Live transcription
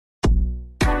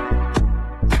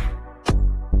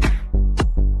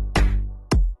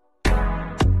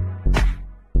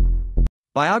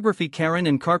Biography. Karen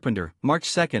and Carpenter,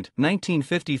 March 2,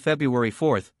 1950 – February 4,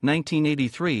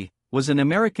 1983, was an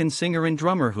American singer and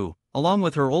drummer who, along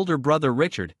with her older brother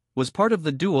Richard, was part of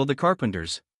the duo The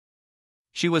Carpenters.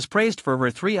 She was praised for her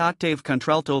 3-octave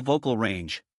contralto vocal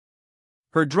range.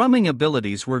 Her drumming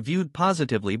abilities were viewed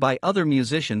positively by other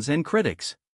musicians and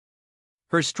critics.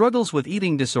 Her struggles with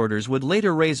eating disorders would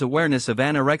later raise awareness of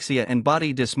anorexia and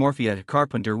body dysmorphia.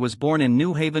 Carpenter was born in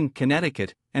New Haven,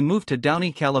 Connecticut, and moved to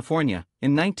Downey, California,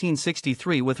 in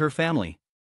 1963 with her family.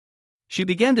 She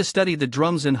began to study the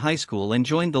drums in high school and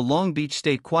joined the Long Beach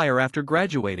State Choir after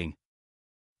graduating.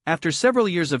 After several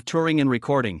years of touring and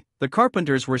recording, the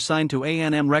Carpenters were signed to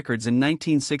A&M Records in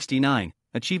 1969,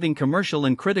 achieving commercial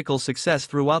and critical success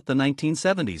throughout the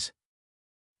 1970s.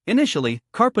 Initially,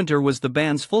 Carpenter was the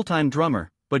band's full-time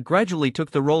drummer, but gradually took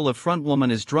the role of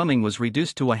frontwoman as drumming was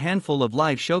reduced to a handful of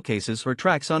live showcases or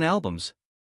tracks on albums.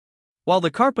 While the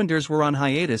Carpenters were on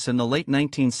hiatus in the late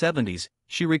 1970s,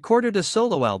 she recorded a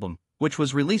solo album, which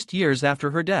was released years after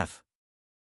her death.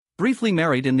 Briefly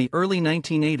married in the early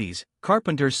 1980s,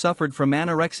 Carpenter suffered from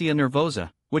anorexia nervosa,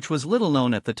 which was little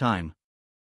known at the time.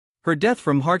 Her death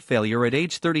from heart failure at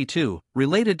age 32,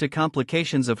 related to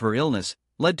complications of her illness,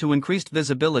 led to increased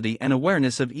visibility and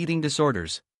awareness of eating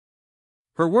disorders.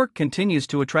 Her work continues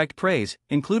to attract praise,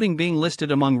 including being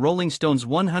listed among Rolling Stone's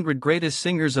 100 Greatest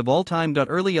Singers of All Time.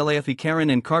 Early life. Karen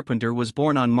and Carpenter was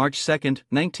born on March 2,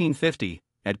 1950,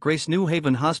 at Grace New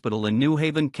Haven Hospital in New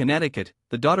Haven, Connecticut,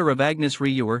 the daughter of Agnes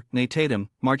Reewer, née Tatum,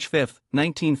 March 5,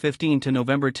 1915 to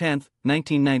November 10,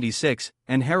 1996,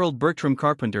 and Harold Bertram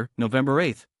Carpenter, November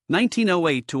 8,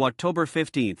 1908 to October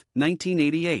 15,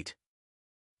 1988.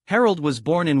 Harold was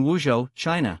born in Wuzhou,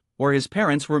 China, where his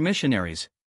parents were missionaries.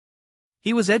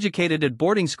 He was educated at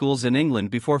boarding schools in England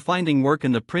before finding work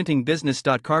in the printing business.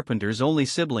 Carpenter's only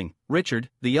sibling, Richard,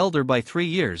 the elder by 3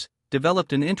 years,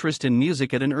 developed an interest in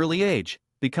music at an early age,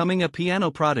 becoming a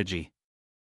piano prodigy.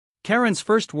 Karen's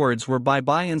first words were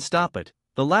 "bye-bye" and "stop it,"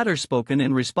 the latter spoken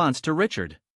in response to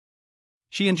Richard.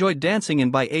 She enjoyed dancing and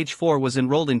by age 4 was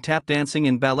enrolled in tap dancing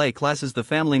and ballet classes. The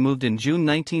family moved in June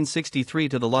 1963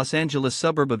 to the Los Angeles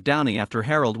suburb of Downey after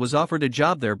Harold was offered a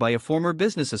job there by a former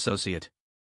business associate.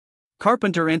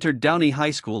 Carpenter entered Downey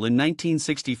High School in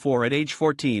 1964 at age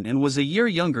 14 and was a year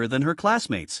younger than her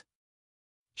classmates.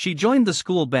 She joined the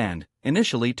school band,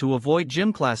 initially to avoid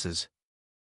gym classes.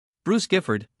 Bruce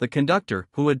Gifford, the conductor,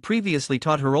 who had previously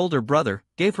taught her older brother,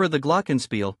 gave her the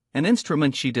glockenspiel, an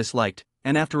instrument she disliked,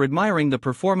 and after admiring the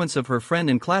performance of her friend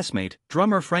and classmate,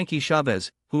 drummer Frankie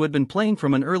Chavez, who had been playing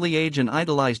from an early age and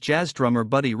idolized jazz drummer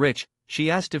Buddy Rich, she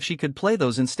asked if she could play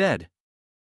those instead.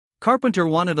 Carpenter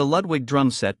wanted a Ludwig drum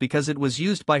set because it was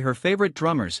used by her favorite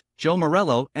drummers, Joe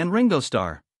Morello and Ringo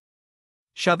Starr.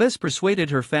 Chavez persuaded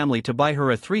her family to buy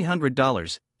her a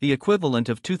 $300, the equivalent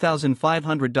of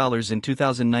 $2,500 in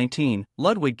 2019,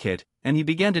 Ludwig kit, and he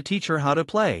began to teach her how to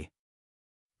play.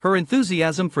 Her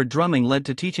enthusiasm for drumming led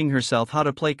to teaching herself how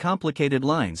to play complicated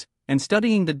lines, and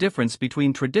studying the difference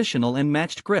between traditional and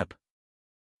matched grip.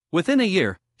 Within a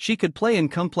year, she could play in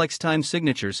complex time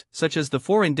signatures, such as the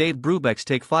 4 in Dave Brubeck's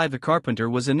Take 5. The Carpenter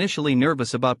was initially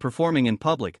nervous about performing in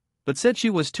public, but said she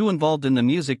was too involved in the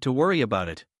music to worry about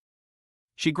it.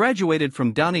 She graduated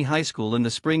from Downey High School in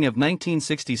the spring of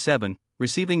 1967,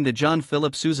 receiving the John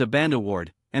Philip Sousa Band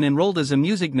Award, and enrolled as a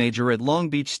music major at Long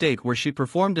Beach State, where she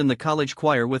performed in the college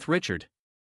choir with Richard.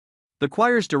 The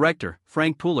choir's director,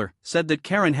 Frank Pooler, said that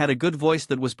Karen had a good voice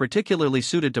that was particularly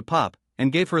suited to pop,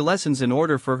 and gave her lessons in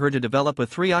order for her to develop a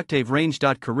 3-octave range.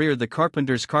 Career. The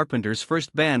Carpenters'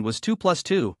 first band was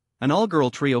 2+2, an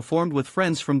all-girl trio formed with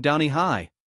friends from Downey High.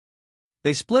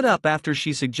 They split up after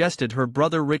she suggested her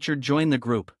brother Richard join the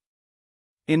group.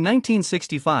 In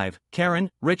 1965, Karen,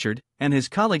 Richard, and his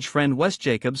college friend Wes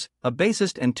Jacobs, a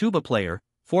bassist and tuba player,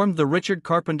 formed the Richard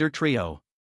Carpenter Trio.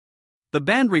 The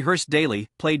band rehearsed daily,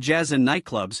 played jazz in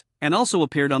nightclubs, and also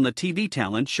appeared on the TV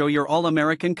talent show Your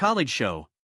All-American College Show.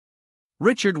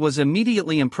 Richard was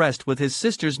immediately impressed with his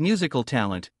sister's musical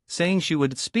talent, saying she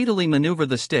would speedily maneuver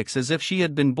the sticks as if she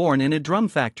had been born in a drum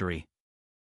factory.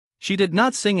 She did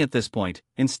not sing at this point.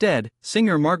 Instead,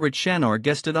 singer Margaret Shanor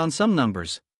guested on some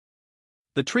numbers.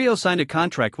 The trio signed a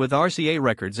contract with RCA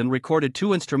Records and recorded 2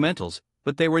 instrumentals,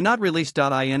 but they were not released.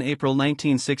 In April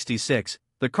 1966,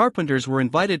 the Carpenters were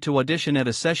invited to audition at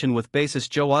a session with bassist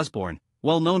Joe Osborne,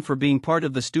 well known for being part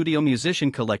of the studio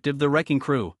musician collective The Wrecking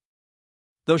Crew.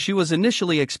 Though she was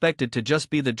initially expected to just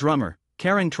be the drummer,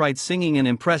 Karen tried singing and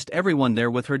impressed everyone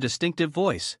there with her distinctive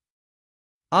voice.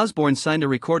 Osborne signed a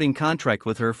recording contract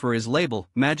with her for his label,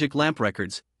 Magic Lamp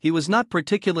Records. He was not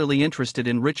particularly interested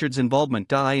in Richard's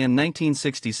involvement. In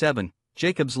 1967,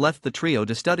 Jacobs left the trio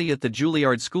to study at the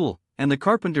Juilliard School, and the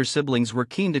Carpenter siblings were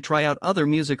keen to try out other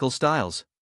musical styles.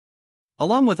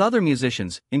 Along with other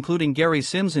musicians, including Gary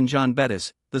Sims and John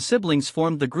Bettis, the siblings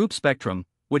formed the group Spectrum,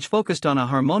 which focused on a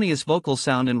harmonious vocal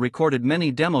sound and recorded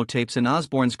many demo tapes in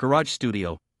Osbourne's garage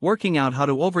studio, working out how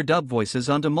to overdub voices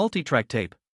onto multitrack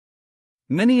tape.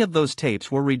 Many of those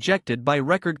tapes were rejected by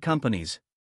record companies.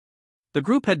 The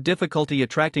group had difficulty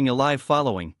attracting a live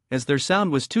following, as their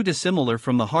sound was too dissimilar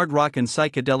from the hard rock and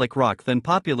psychedelic rock then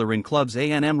popular in clubs.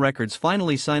 A&M Records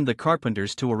finally signed the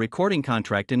Carpenters to a recording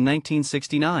contract in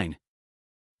 1969.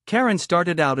 Karen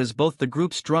started out as both the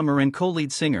group's drummer and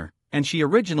co-lead singer, and she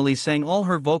originally sang all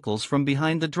her vocals from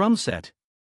behind the drum set.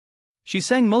 She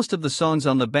sang most of the songs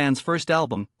on the band's first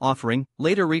album, Offering,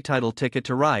 later retitled Ticket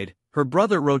to Ride. Her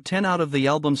brother wrote 10 out of the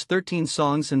album's 13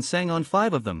 songs and sang on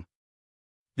 5 of them.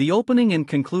 The opening and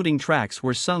concluding tracks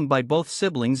were sung by both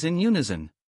siblings in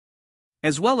unison.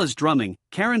 As well as drumming,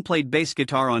 Karen played bass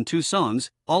guitar on 2 songs,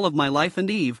 All of My Life and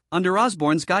Eve, under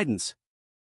Osbourne's guidance.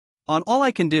 On All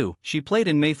I Can Do, she played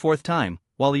in May 4th Time,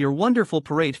 while Your Wonderful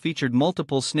Parade featured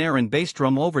multiple snare and bass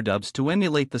drum overdubs to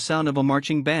emulate the sound of a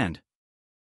marching band.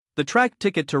 The track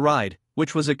Ticket to Ride,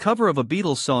 which was a cover of a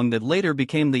Beatles song that later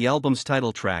became the album's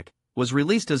title track, was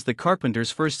released as the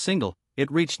Carpenters' first single.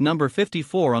 It reached number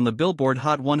 54 on the Billboard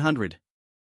Hot 100.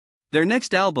 Their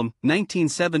next album,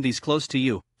 1970's Close to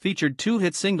You, featured 2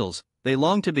 hit singles, They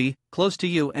Long to Be, Close to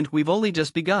You and We've Only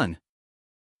Just Begun.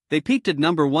 They peaked at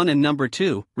number 1 and number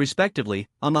 2, respectively,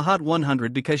 on the Hot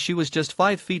 100 because she was just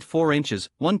 5 feet 4 inches,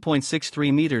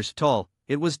 1.63 meters tall.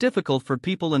 It was difficult for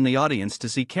people in the audience to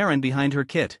see Karen behind her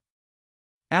kit.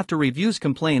 After reviews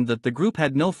complained that the group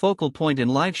had no focal point in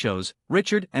live shows,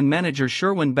 Richard and manager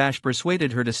Sherwin Bash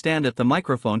persuaded her to stand at the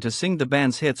microphone to sing the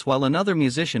band's hits while another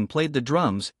musician played the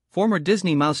drums. Former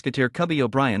Disney Mouseketeer Cubby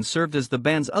O'Brien served as the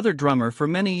band's other drummer for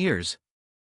many years.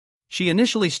 She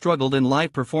initially struggled in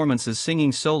live performances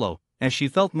singing solo, as she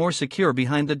felt more secure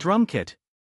behind the drum kit.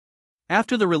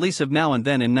 After the release of Now and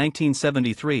Then in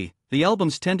 1973, the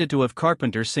albums tended to have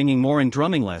Carpenter singing more and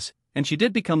drumming less, and she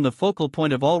did become the focal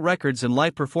point of all records and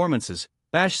live performances.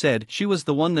 Bash said she was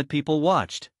the one that people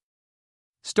watched.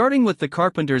 Starting with the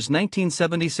Carpenters'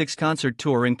 1976 concert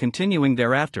tour and continuing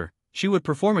thereafter, she would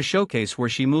perform a showcase where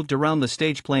she moved around the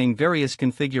stage playing various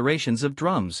configurations of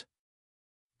drums.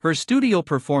 Her studio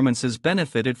performances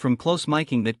benefited from close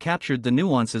miking that captured the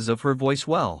nuances of her voice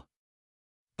well.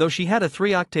 Though she had a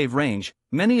 3-octave range,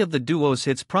 many of the duo's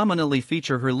hits prominently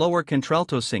feature her lower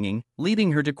contralto singing,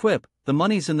 leading her to quip, "The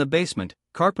money's in the basement."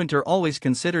 Carpenter always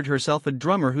considered herself a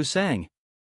drummer who sang.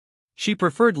 She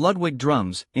preferred Ludwig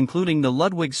drums, including the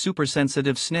Ludwig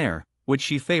supersensitive snare, which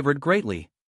she favored greatly.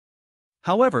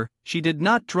 However, she did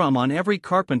not drum on every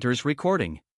Carpenter's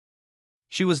recording.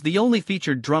 She was the only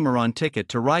featured drummer on Ticket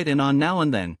to Ride and on Now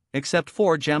and Then, except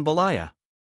for Jambalaya.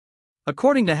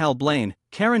 According to Hal Blaine,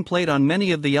 Karen played on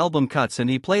many of the album cuts and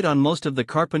he played on most of the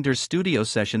Carpenters' studio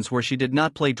sessions where she did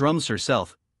not play drums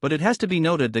herself, but it has to be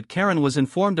noted that Karen was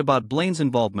informed about Blaine's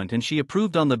involvement and she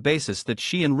approved on the basis that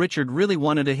she and Richard really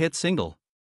wanted a hit single.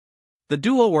 The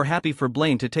duo were happy for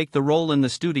Blaine to take the role in the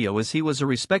studio as he was a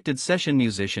respected session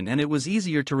musician and it was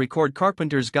easier to record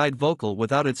Carpenter's guide vocal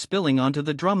without it spilling onto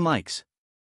the drum mics.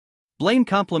 Blaine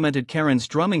complimented Karen's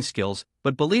drumming skills,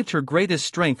 but believed her greatest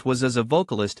strength was as a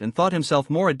vocalist and thought himself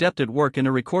more adept at work in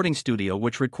a recording studio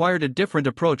which required a different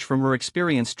approach from her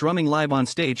experience drumming live on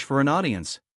stage for an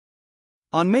audience.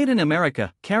 On Made in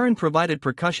America, Karen provided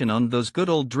percussion on Those Good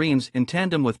Old Dreams in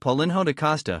tandem with Paulinho da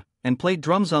Costa, and played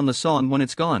drums on the song When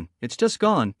It's Gone, It's Just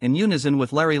Gone, in unison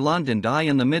with Larry London.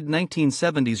 In the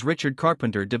mid-1970s, Richard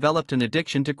Carpenter developed an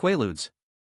addiction to Quaaludes.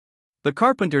 The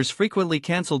Carpenters frequently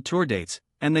canceled tour dates,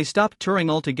 and they stopped touring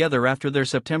altogether after their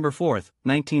September 4,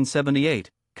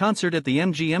 1978, concert at the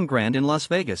MGM Grand in Las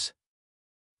Vegas.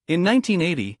 In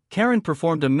 1980, Karen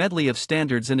performed a medley of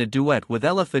standards in a duet with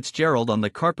Ella Fitzgerald on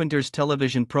the Carpenters'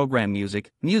 television program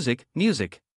Music, Music,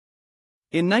 Music.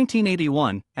 In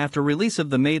 1981, after release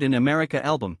of the Made in America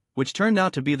album, which turned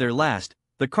out to be their last,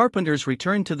 the Carpenters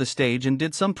returned to the stage and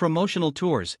did some promotional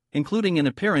tours, including an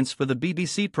appearance for the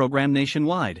BBC program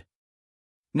Nationwide.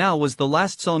 Now was the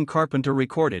last song Carpenter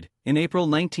recorded, in April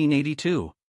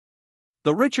 1982.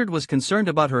 Though Richard was concerned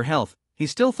about her health, he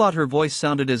still thought her voice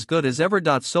sounded as good as ever.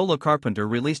 Solo Carpenter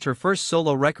released her first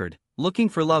solo record, Looking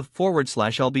for Love /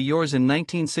 I'll Be Yours, in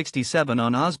 1967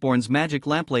 on Osbourne's Magic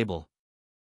Lamp label.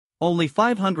 Only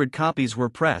 500 copies were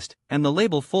pressed, and the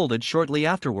label folded shortly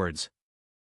afterwards.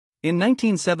 In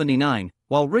 1979,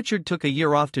 while Richard took a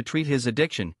year off to treat his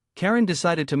addiction, Karen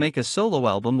decided to make a solo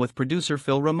album with producer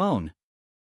Phil Ramone.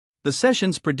 The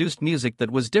sessions produced music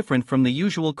that was different from the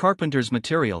usual Carpenters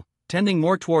material, tending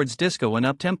more towards disco and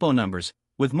up-tempo numbers,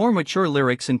 with more mature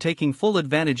lyrics and taking full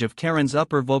advantage of Karen's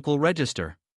upper vocal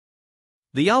register.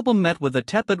 The album met with a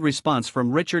tepid response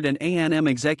from Richard and A&M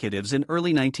executives in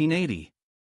early 1980.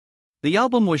 The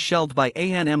album was shelved by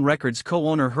A&M Records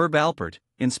co-owner Herb Alpert,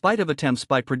 in spite of attempts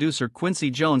by producer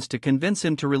Quincy Jones to convince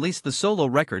him to release the solo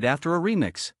record after a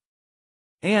remix.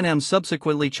 A&M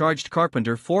subsequently charged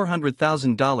Carpenter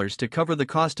 $400,000 to cover the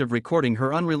cost of recording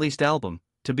her unreleased album,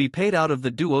 to be paid out of the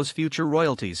duo's future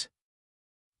royalties.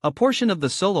 A portion of the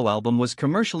solo album was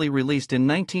commercially released in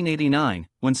 1989,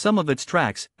 when some of its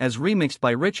tracks, as remixed by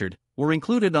Richard, were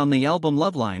included on the album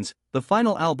Love Lines, the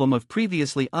final album of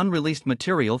previously unreleased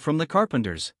material from the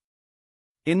Carpenters.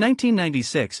 In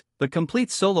 1996, the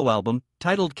complete solo album,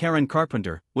 titled Karen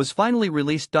Carpenter, was finally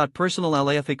released. Personal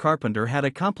life: Carpenter had a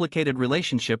complicated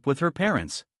relationship with her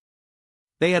parents.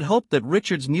 They had hoped that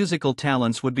Richard's musical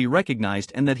talents would be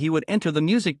recognized and that he would enter the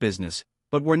music business,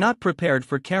 but were not prepared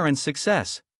for Karen's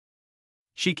success.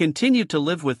 She continued to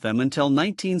live with them until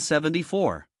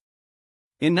 1974.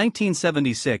 In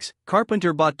 1976,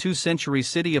 Carpenter bought 2 Century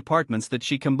City apartments that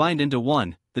she combined into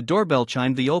one. The doorbell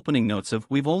chimed the opening notes of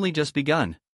We've Only Just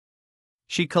Begun.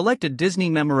 She collected Disney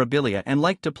memorabilia and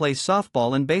liked to play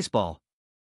softball and baseball.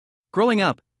 Growing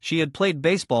up, she had played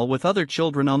baseball with other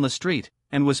children on the street,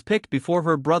 and was picked before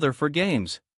her brother for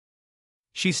games.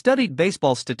 She studied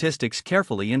baseball statistics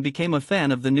carefully and became a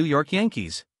fan of the New York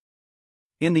Yankees.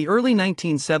 In the early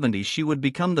 1970s, she would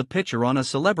become the pitcher on a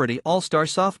celebrity all-star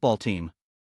softball team.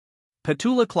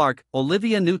 Petula Clark,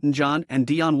 Olivia Newton-John, and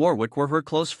Dionne Warwick were her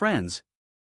close friends.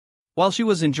 While she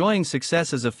was enjoying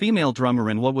success as a female drummer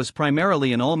in what was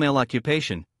primarily an all-male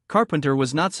occupation, Carpenter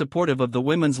was not supportive of the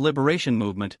women's liberation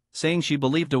movement, saying she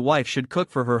believed a wife should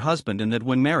cook for her husband and that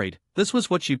when married, this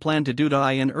was what she planned to do.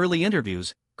 In early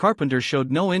interviews, Carpenter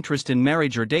showed no interest in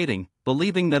marriage or dating,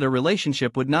 believing that a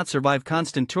relationship would not survive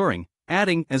constant touring,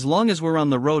 adding, "As long as we're on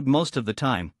the road most of the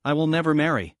time, I will never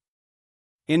marry."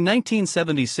 In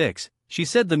 1976, she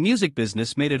said the music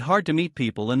business made it hard to meet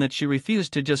people and that she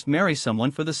refused to just marry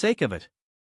someone for the sake of it.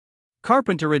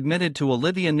 Carpenter admitted to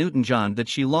Olivia Newton-John that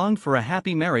she longed for a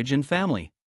happy marriage and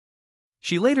family.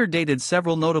 She later dated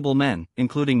several notable men,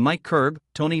 including Mike Curb,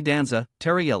 Tony Danza,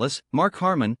 Terry Ellis, Mark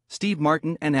Harmon, Steve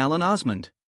Martin, and Alan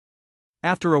Osmond.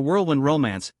 After a whirlwind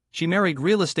romance, she married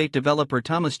real estate developer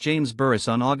Thomas James Burris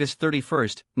on August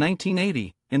 31,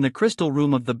 1980, in the Crystal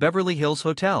Room of the Beverly Hills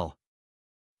Hotel.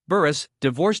 Burris,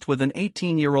 divorced with an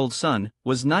 18-year-old son,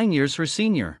 was 9 years her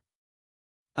senior.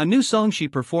 A new song she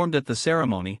performed at the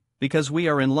ceremony, Because We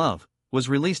Are in Love, was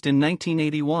released in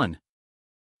 1981.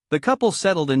 The couple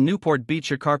settled in Newport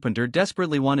Beach. Carpenter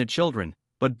desperately wanted children,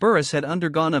 but Burris had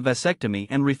undergone a vasectomy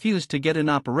and refused to get an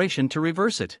operation to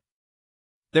reverse it.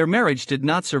 Their marriage did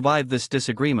not survive this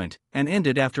disagreement, and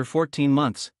ended after 14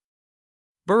 months.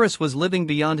 Burris was living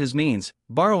beyond his means,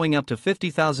 borrowing up to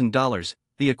 $50,000,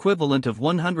 the equivalent of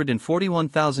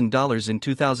 $141,000 in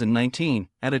 2019,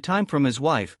 at a time from his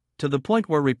wife, to the point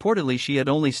where reportedly she had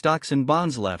only stocks and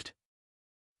bonds left.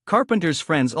 Carpenter's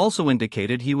friends also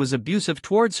indicated he was abusive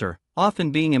towards her, often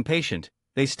being impatient.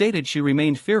 They stated she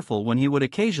remained fearful when he would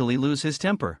occasionally lose his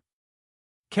temper.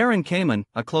 Karen Kamen,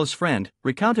 a close friend,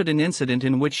 recounted an incident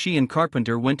in which she and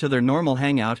Carpenter went to their normal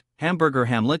hangout, Hamburger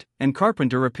Hamlet, and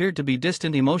Carpenter appeared to be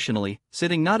distant emotionally,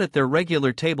 sitting not at their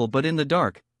regular table but in the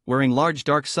dark, wearing large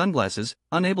dark sunglasses,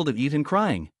 unable to eat and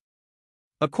crying.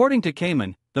 According to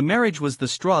Kamen, the marriage was the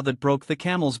straw that broke the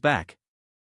camel's back.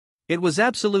 It was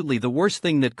absolutely the worst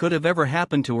thing that could have ever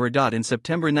happened to her. In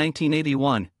September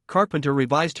 1981, Carpenter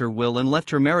revised her will and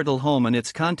left her marital home and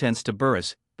its contents to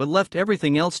Burris, but left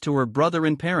everything else to her brother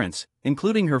and parents,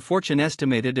 including her fortune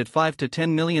estimated at $5 to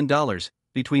 $10 million,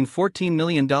 between $14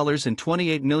 million and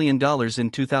 $28 million in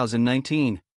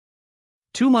 2019.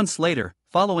 2 months later,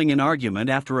 following an argument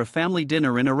after a family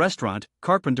dinner in a restaurant,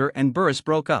 Carpenter and Burris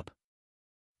broke up.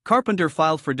 Carpenter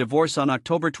filed for divorce on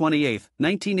October 28,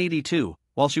 1982,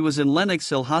 while she was in Lenox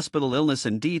Hill Hospital. Illness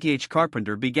and death.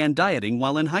 Carpenter began dieting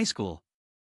while in high school.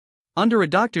 Under a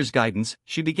doctor's guidance,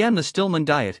 she began the Stillman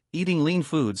diet, eating lean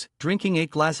foods, drinking 8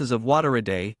 glasses of water a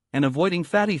day, and avoiding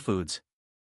fatty foods.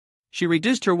 She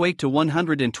reduced her weight to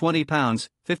 120 pounds,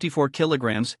 54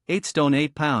 kilograms, 8 stone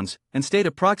 8 pounds, and stayed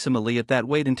approximately at that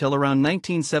weight until around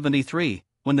 1973,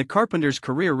 when the Carpenter's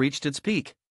career reached its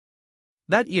peak.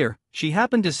 That year, she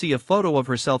happened to see a photo of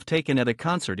herself taken at a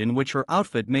concert in which her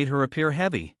outfit made her appear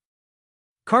heavy.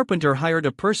 Carpenter hired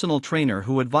a personal trainer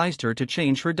who advised her to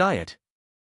change her diet.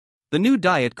 The new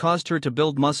diet caused her to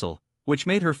build muscle, which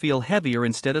made her feel heavier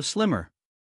instead of slimmer.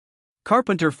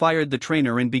 Carpenter fired the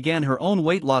trainer and began her own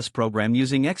weight loss program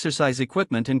using exercise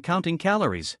equipment and counting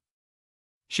calories.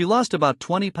 She lost about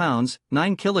 20 pounds,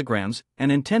 9 kilograms,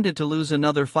 and intended to lose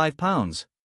another 5 pounds.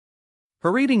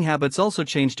 Her eating habits also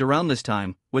changed around this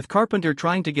time, with Carpenter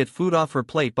trying to get food off her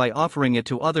plate by offering it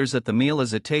to others at the meal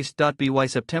as a taste. By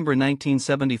September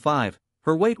 1975,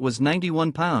 her weight was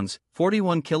 91 pounds,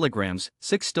 41 kilograms,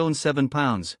 6 stone 7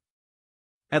 pounds.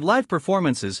 At live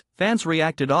performances, fans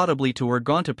reacted audibly to her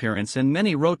gaunt appearance and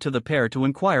many wrote to the pair to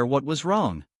inquire what was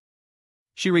wrong.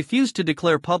 She refused to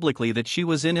declare publicly that she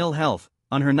was in ill health.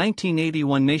 On her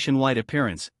 1981 nationwide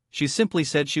appearance, she simply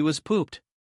said she was pooped.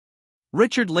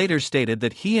 Richard later stated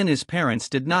that he and his parents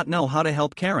did not know how to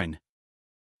help Karen.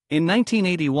 In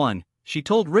 1981, she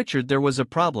told Richard there was a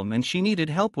problem and she needed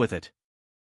help with it.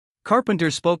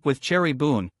 Carpenter spoke with Cherry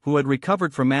Boone, who had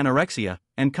recovered from anorexia,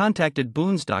 and contacted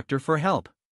Boone's doctor for help.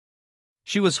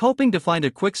 She was hoping to find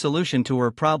a quick solution to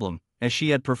her problem, as she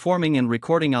had performing and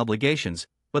recording obligations,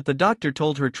 but the doctor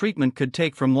told her treatment could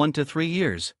take from 1 to 3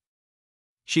 years.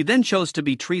 She then chose to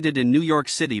be treated in New York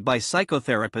City by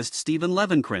psychotherapist Stephen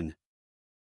Levenkron.